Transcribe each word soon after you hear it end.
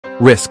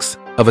Risks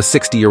of a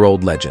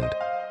 60-year-old legend.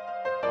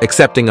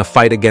 Accepting a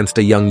fight against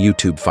a young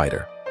YouTube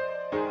fighter.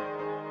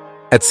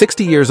 At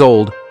 60 years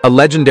old, a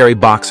legendary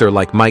boxer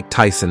like Mike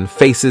Tyson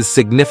faces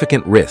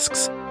significant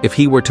risks if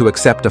he were to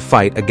accept a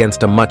fight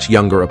against a much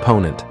younger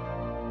opponent.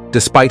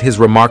 Despite his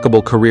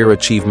remarkable career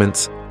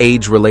achievements,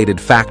 age-related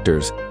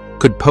factors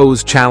could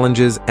pose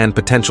challenges and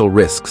potential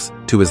risks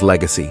to his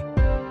legacy.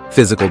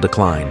 Physical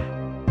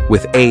decline.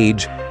 With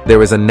age,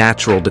 there is a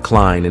natural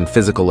decline in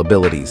physical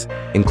abilities,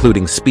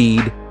 including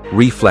speed,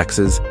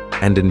 reflexes,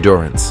 and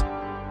endurance.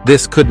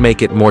 This could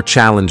make it more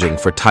challenging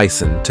for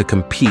Tyson to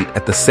compete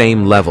at the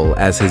same level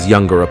as his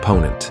younger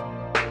opponent.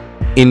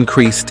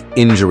 Increased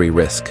injury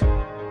risk.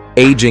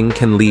 Aging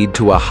can lead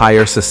to a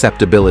higher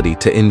susceptibility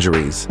to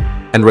injuries,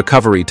 and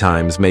recovery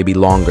times may be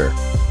longer.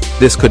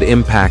 This could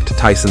impact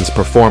Tyson's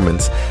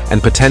performance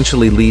and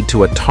potentially lead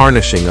to a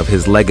tarnishing of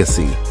his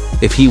legacy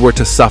if he were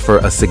to suffer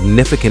a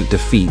significant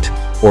defeat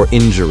or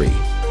injury.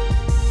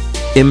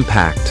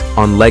 Impact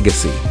on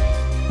legacy.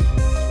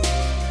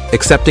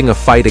 Accepting a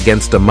fight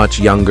against a much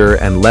younger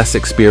and less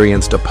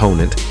experienced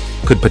opponent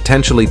could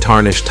potentially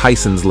tarnish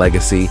Tyson's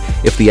legacy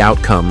if the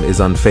outcome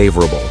is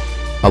unfavorable.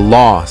 A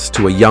loss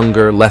to a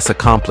younger, less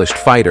accomplished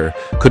fighter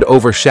could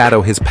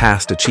overshadow his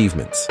past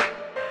achievements.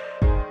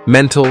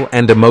 Mental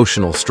and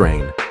emotional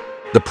strain.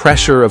 The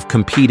pressure of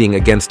competing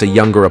against a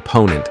younger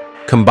opponent,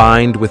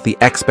 combined with the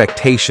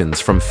expectations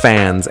from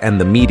fans and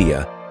the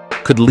media,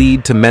 could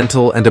lead to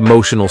mental and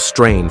emotional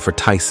strain for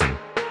Tyson.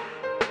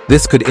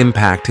 This could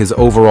impact his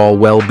overall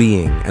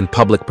well-being and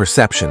public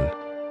perception.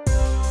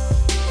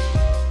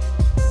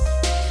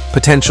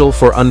 Potential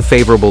for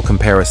unfavorable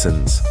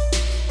comparisons.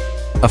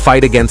 A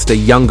fight against a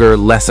younger,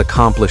 less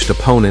accomplished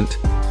opponent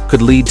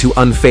could lead to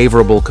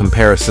unfavorable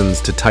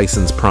comparisons to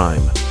Tyson's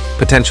prime,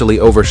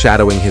 potentially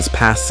overshadowing his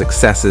past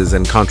successes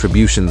and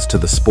contributions to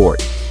the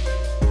sport.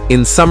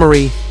 In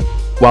summary,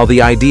 while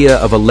the idea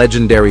of a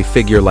legendary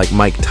figure like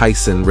Mike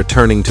Tyson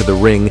returning to the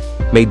ring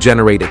may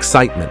generate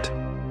excitement,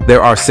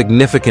 there are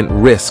significant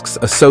risks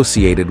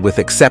associated with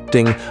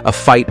accepting a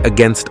fight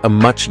against a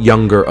much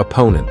younger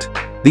opponent.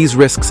 These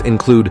risks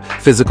include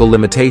physical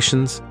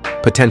limitations,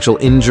 potential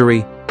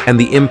injury, and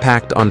the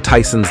impact on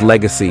Tyson's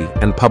legacy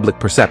and public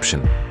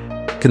perception.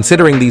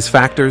 Considering these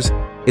factors,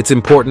 it's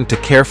important to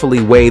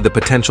carefully weigh the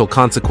potential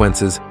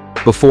consequences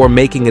before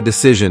making a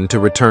decision to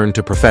return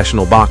to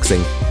professional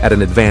boxing at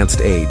an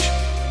advanced age.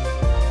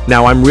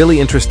 Now, I'm really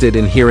interested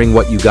in hearing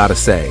what you gotta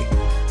say,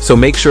 so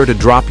make sure to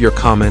drop your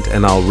comment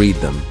and I'll read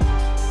them.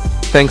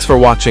 Thanks for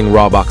watching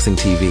Raw Boxing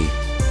TV.